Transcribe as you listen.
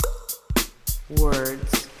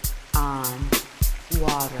Words on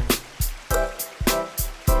Water.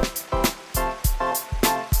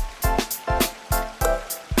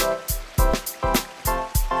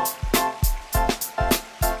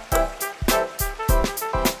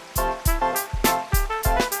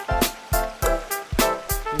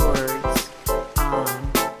 Words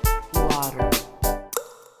on Water.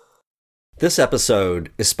 This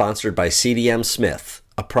episode is sponsored by CDM Smith,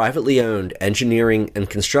 a privately owned engineering and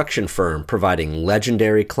construction firm providing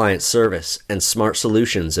legendary client service and smart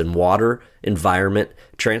solutions in water, environment,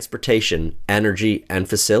 transportation, energy, and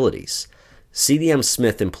facilities. CDM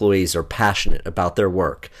Smith employees are passionate about their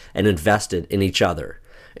work and invested in each other,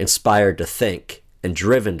 inspired to think, and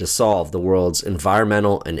driven to solve the world's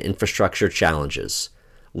environmental and infrastructure challenges.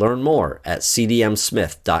 Learn more at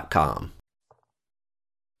cdmsmith.com.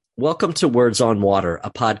 Welcome to Words on Water,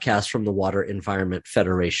 a podcast from the Water Environment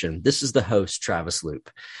Federation. This is the host, Travis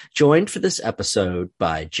Loop, joined for this episode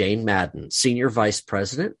by Jane Madden, Senior Vice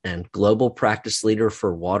President and Global Practice Leader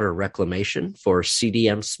for Water Reclamation for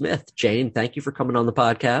CDM Smith. Jane, thank you for coming on the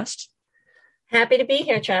podcast. Happy to be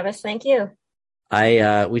here, Travis. Thank you.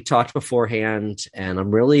 We talked beforehand, and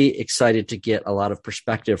I'm really excited to get a lot of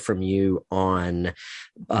perspective from you on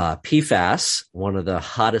PFAS, one of the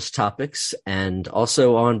hottest topics, and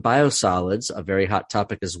also on biosolids, a very hot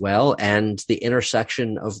topic as well, and the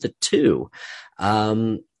intersection of the two.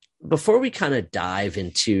 Before we kind of dive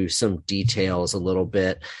into some details a little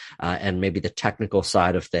bit, and maybe the technical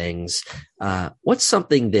side of things, what's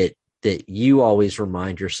something that you always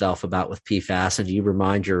remind yourself about with PFAS, and you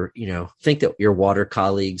remind think that your water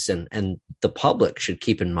colleagues and the public should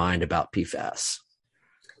keep in mind about PFAS?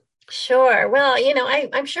 Sure. Well,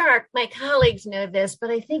 I'm sure my colleagues know this, but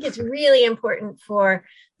I think it's really important for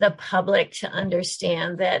the public to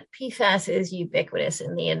understand that PFAS is ubiquitous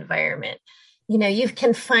in the environment. You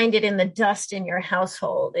can find it in the dust in your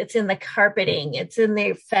household. It's in the carpeting. It's in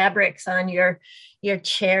the fabrics on your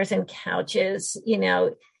chairs and couches.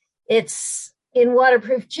 It's in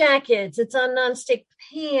waterproof jackets. It's on nonstick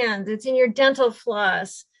pans. It's in your dental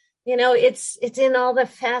floss. It's in all the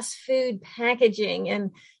fast food packaging.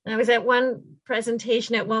 And I was at one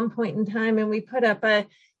presentation at one point in time, and we put up a,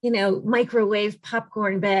 microwave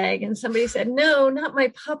popcorn bag. And somebody said, no, not my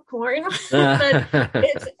popcorn. But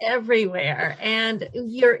it's everywhere. And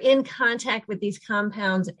you're in contact with these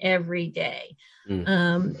compounds every day.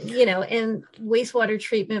 And wastewater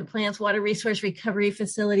treatment plants, water resource recovery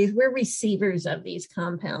facilities, we're receivers of these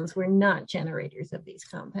compounds. We're not generators of these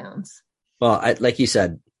compounds. Well, like you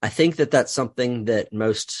said, I think that that's something that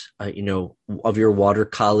most, of your water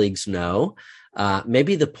colleagues know.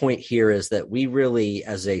 Maybe the point here is that we really,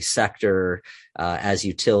 as a sector, as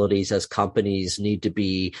utilities, as companies, need to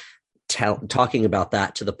be talking about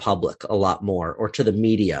that to the public a lot more, or to the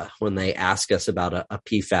media when they ask us about a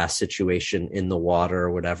PFAS situation in the water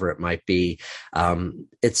or whatever it might be.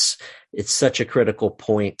 It's such a critical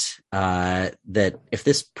point that if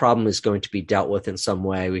this problem is going to be dealt with in some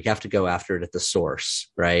way, we have to go after it at the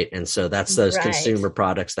source, right? And so that's those consumer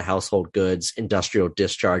products, the household goods, industrial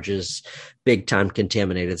discharges, big time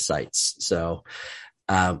contaminated sites. So,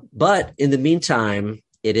 but in the meantime,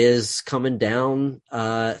 it is coming down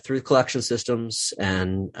through collection systems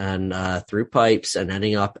and through pipes and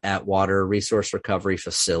ending up at water resource recovery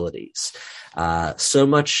facilities. So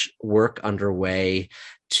much work underway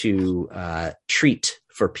to treat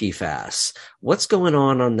for PFAS. What's going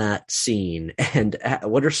on that scene, and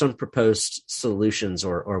what are some proposed solutions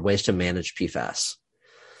or ways to manage PFAS?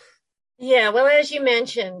 Yeah, well, as you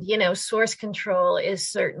mentioned, source control is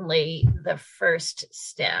certainly the first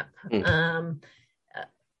step.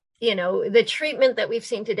 The treatment that we've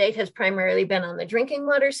seen to date has primarily been on the drinking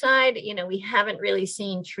water side. We haven't really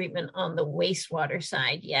seen treatment on the wastewater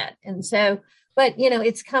side yet. And so, but,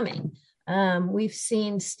 it's coming. We've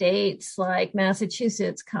seen states like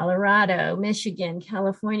Massachusetts, Colorado, Michigan,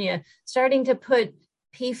 California, starting to put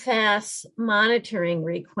PFAS monitoring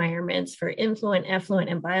requirements for influent, effluent,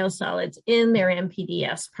 and biosolids in their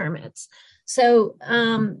MPDS permits. So,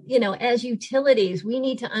 as utilities, we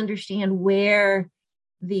need to understand where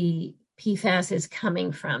the PFAS is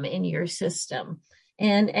coming from in your system,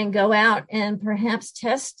 and go out and perhaps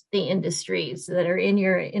test the industries that are in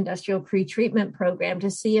your industrial pretreatment program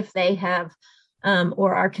to see if they have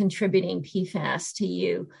or are contributing PFAS to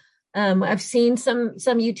you. I've seen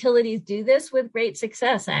some utilities do this with great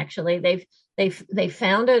success. Actually, they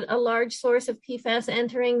found a large source of PFAS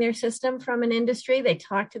entering their system from an industry. They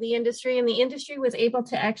talked to the industry, and the industry was able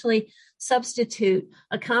to actually substitute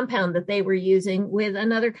a compound that they were using with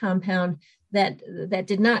another compound that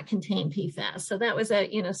did not contain PFAS. So that was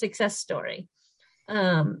a success story.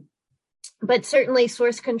 but certainly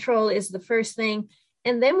source control is the first thing.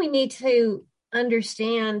 And then we need to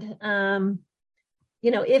understand,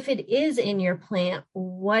 if it is in your plant,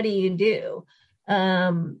 what do you do?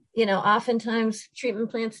 Oftentimes treatment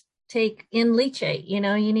plants take in leachate. You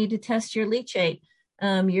need to test your leachate,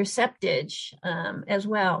 your septage as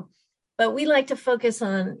well. But we like to focus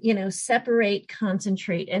on, separate,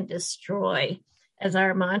 concentrate, and destroy as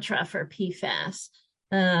our mantra for PFAS.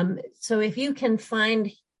 So if you can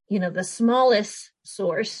find, the smallest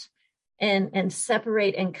source and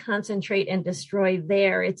separate and concentrate and destroy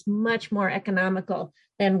there, it's much more economical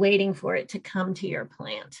than waiting for it to come to your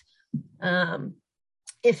plant.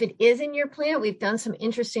 If it is in your plant, we've done some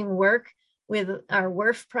interesting work with our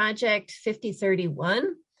WRF project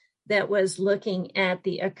 5031 that was looking at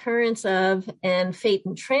the occurrence of and fate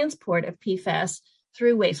and transport of PFAS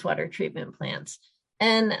through wastewater treatment plants.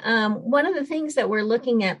 And one of the things that we're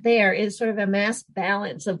looking at there is sort of a mass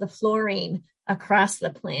balance of the fluorine across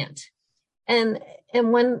the plant. And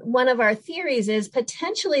one of our theories is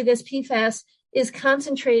potentially this PFAS is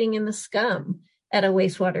concentrating in the scum at a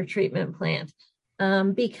wastewater treatment plant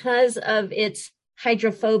because of its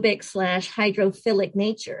hydrophobic / hydrophilic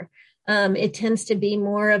nature. It tends to be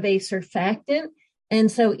more of a surfactant.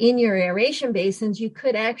 And so in your aeration basins, you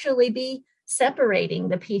could actually be separating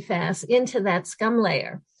the PFAS into that scum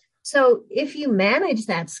layer. So if you manage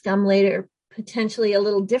that scum layer potentially a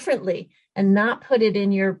little differently and not put it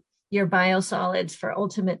in your biosolids for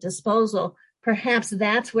ultimate disposal, perhaps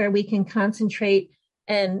that's where we can concentrate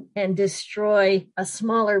and destroy a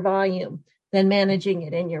smaller volume than managing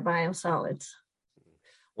it in your biosolids.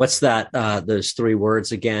 What's that? Those three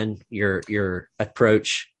words again, your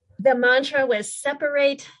approach? The mantra was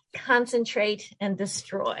separate, concentrate, and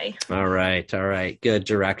destroy. All right. Good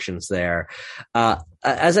directions there.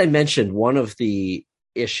 As I mentioned, one of the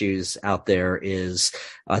issues out there is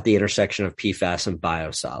at the intersection of PFAS and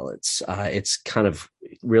biosolids. It's kind of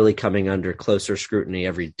really coming under closer scrutiny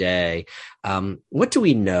every day. What do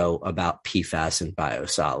we know about PFAS and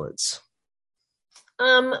biosolids?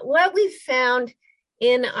 What we've found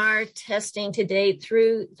in our testing to date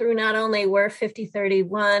through not only WRF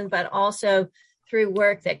 5031, but also through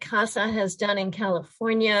work that CASA has done in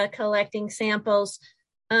California collecting samples.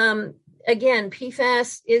 Again,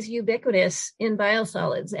 PFAS is ubiquitous in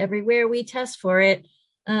biosolids. Everywhere we test for it,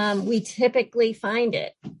 we typically find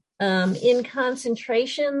it. In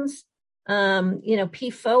concentrations,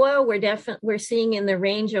 PFOA, we're seeing in the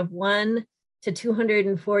range of 1 to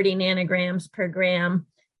 240 nanograms per gram.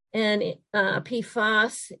 And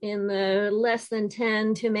PFAS in the less than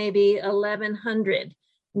 10 to maybe 1,100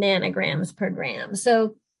 nanograms per gram.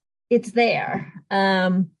 So it's there.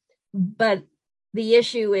 But the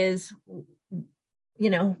issue is,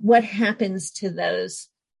 what happens to those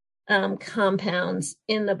compounds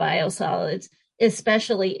in the biosolids,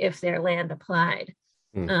 especially if they're land applied.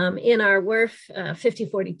 In our WRF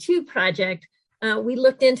 5042 project, we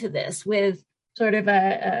looked into this with sort of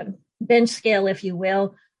a bench scale, if you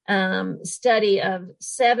will, study of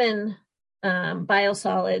 7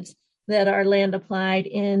 biosolids that are land applied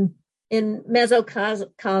in mesocolumns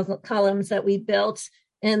that we built,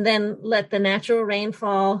 and then let the natural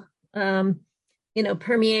rainfall,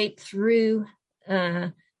 permeate through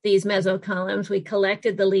these mesocolumns. We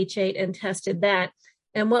collected the leachate and tested that.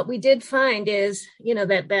 And what we did find is,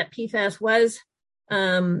 that PFAS was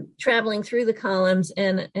traveling through the columns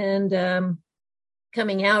and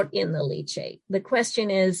coming out in the leachate. The question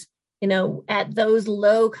is, at those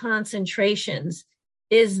low concentrations,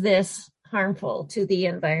 is this harmful to the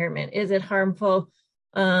environment? Is it harmful,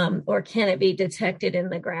 or can it be detected in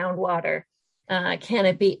the groundwater? Can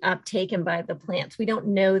it be uptaken by the plants? We don't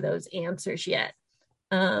know those answers yet.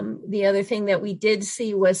 The other thing that we did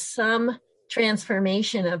see was some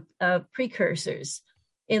transformation of precursors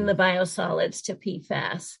in the biosolids to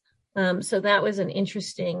PFAS. So that was an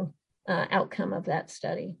interesting outcome of that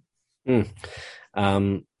study.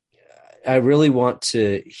 I really want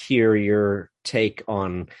to hear your take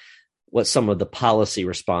on what some of the policy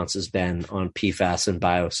response has been on PFAS and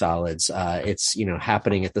biosolids. It's,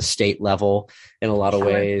 happening at the state level in a lot of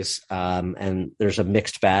ways. And there's a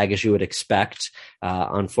mixed bag, as you would expect.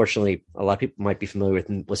 Unfortunately, a lot of people might be familiar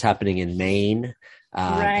with what's happening in Maine,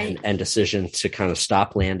 right. and decision to kind of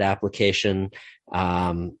stop land application.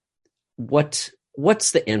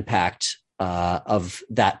 What's the impact of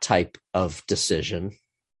that type of decision?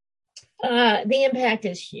 The impact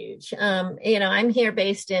is huge. I'm here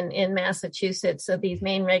based in Massachusetts, so these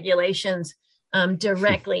Maine regulations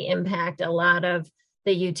directly impact a lot of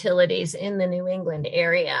the utilities in the New England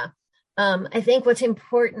area. I think what's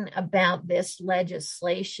important about this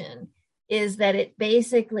legislation is that it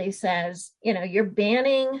basically says, you're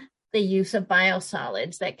banning the use of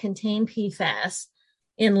biosolids that contain PFAS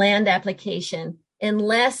in land application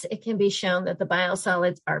unless it can be shown that the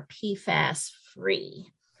biosolids are PFAS free.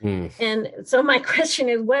 And so my question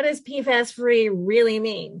is, what does PFAS free really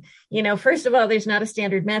mean? First of all, there's not a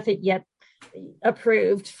standard method yet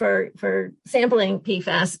approved for sampling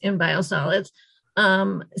PFAS in biosolids.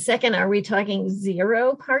 Second, are we talking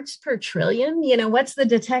 0 parts per trillion? What's the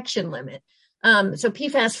detection limit? So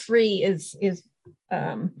PFAS free is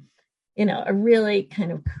a really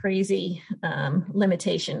kind of crazy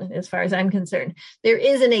limitation as far as I'm concerned. There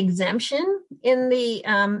is an exemption in the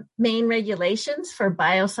main regulations for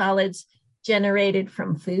biosolids generated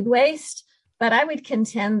from food waste, but I would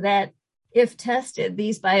contend that if tested,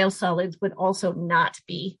 these biosolids would also not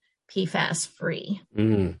be PFAS free.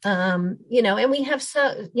 And we have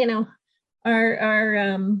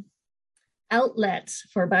our outlets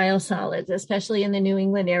for biosolids, especially in the New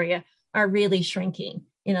England area, are really shrinking.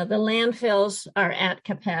 The landfills are at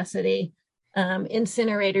capacity,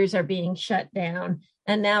 incinerators are being shut down,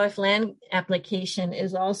 and now if land application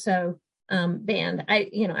is also banned,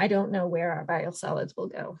 I don't know where our biosolids will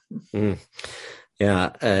go.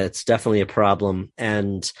 Yeah, it's definitely a problem,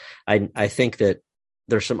 and I think that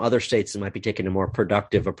there's some other states that might be taking a more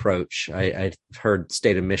productive approach. I've heard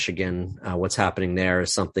state of Michigan, what's happening there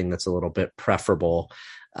is something that's a little bit preferable.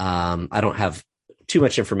 I don't have too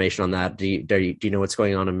much information on that. Do you know what's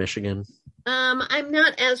going on in Michigan? I'm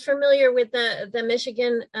not as familiar with the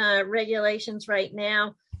Michigan regulations right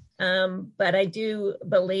now, but I do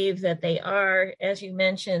believe that they are, as you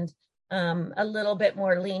mentioned, a little bit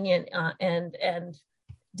more lenient and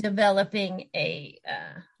developing a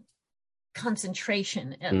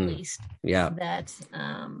concentration at least. Yeah. That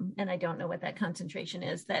and I don't know what that concentration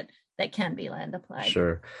is that can be land applied.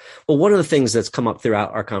 Sure. Well, one of the things that's come up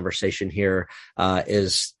throughout our conversation here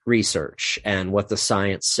is research and what the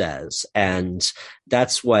science says. And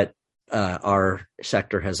that's what our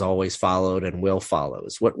sector has always followed and will follow.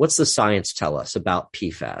 What's the science tell us about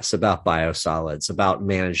PFAS, about biosolids, about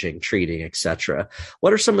managing, treating, et cetera?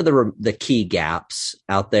 What are some of the key gaps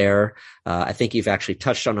out there? I think you've actually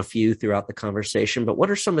touched on a few throughout the conversation, but what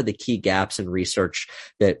are some of the key gaps in research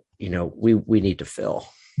that, we need to fill?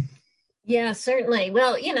 Yeah, certainly.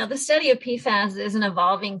 Well, the study of PFAS is an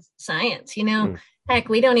evolving science, Heck,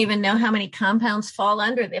 we don't even know how many compounds fall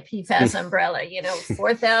under the PFAS umbrella,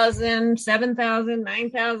 4,000, 7,000,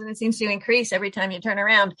 9,000. It seems to increase every time you turn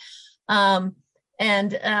around. Some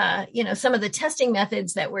of the testing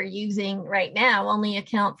methods that we're using right now only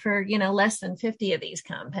account for, less than 50 of these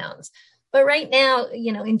compounds. But right now,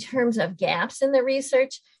 in terms of gaps in the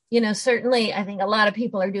research, certainly I think a lot of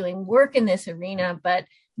people are doing work in this arena, but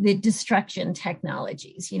the destruction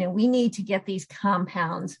technologies, we need to get these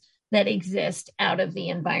compounds that exist out of the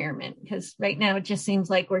environment, because right now it just seems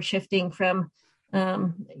like we're shifting from,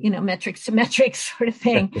 metrics to metrics sort of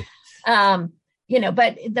thing. But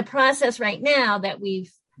the process right now that we've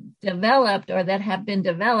developed or that have been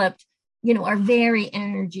developed, are very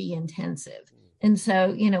energy intensive. And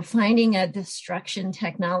so, finding a destruction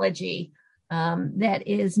technology that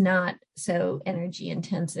is not so energy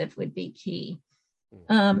intensive would be key.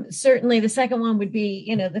 Certainly the second one would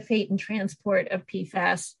be, the fate and transport of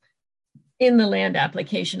PFAS in the land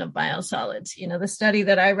application of biosolids. The study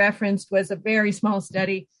that I referenced was a very small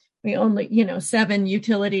study. We only, 7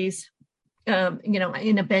 utilities,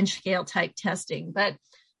 in a bench scale type testing, but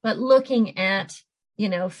looking at,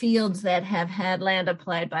 fields that have had land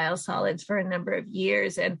applied biosolids for a number of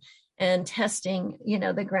years and testing,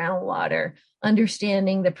 the groundwater,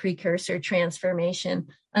 understanding the precursor transformation,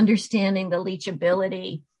 understanding the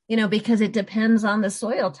leachability, because it depends on the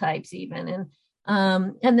soil types even.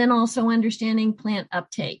 And then also understanding plant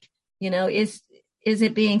uptake, is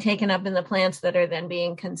it being taken up in the plants that are then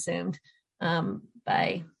being consumed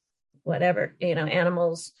by whatever,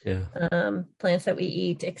 animals, plants that we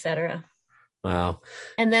eat, et cetera. Wow.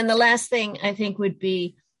 And then the last thing I think would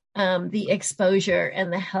be the exposure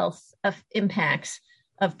and the health of impacts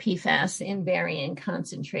of PFAS in varying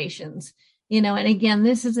concentrations. And again,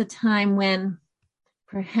 this is a time when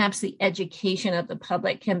perhaps the education of the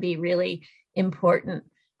public can be really important.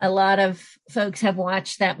 A lot of folks have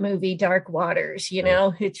watched that movie Dark Waters,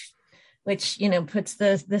 which puts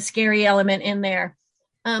the scary element in there.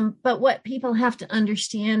 But what people have to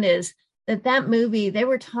understand is that movie, they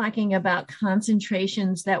were talking about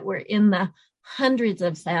concentrations that were in the hundreds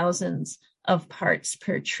of thousands of parts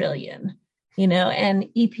per trillion, and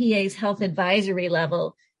EPA's health advisory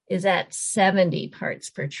level is at 70 parts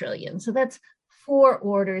per trillion. So that's 4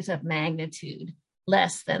 orders of magnitude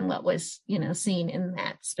less than what was, seen in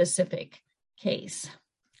that specific case.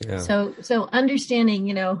 Yeah. So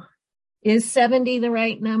understanding, is 70 the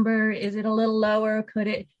right number? Is it a little lower? Could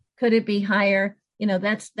it be higher?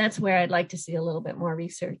 That's where I'd like to see a little bit more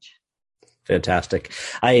research. Fantastic.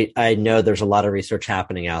 I know there's a lot of research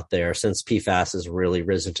happening out there since PFAS has really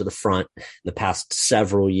risen to the front in the past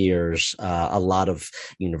several years. A lot of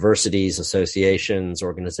universities, associations,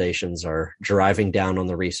 organizations are driving down on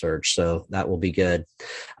the research. So that will be good.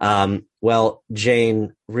 Well,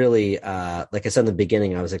 Jane, really, like I said in the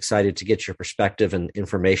beginning, I was excited to get your perspective and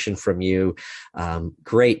information from you.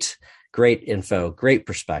 Great info, great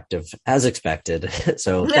perspective, as expected.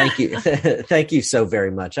 So thank you. Thank you so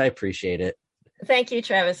very much. I appreciate it. Thank you,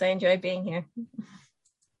 Travis. I enjoyed being here.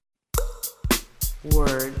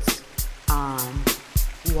 Words on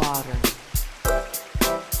water.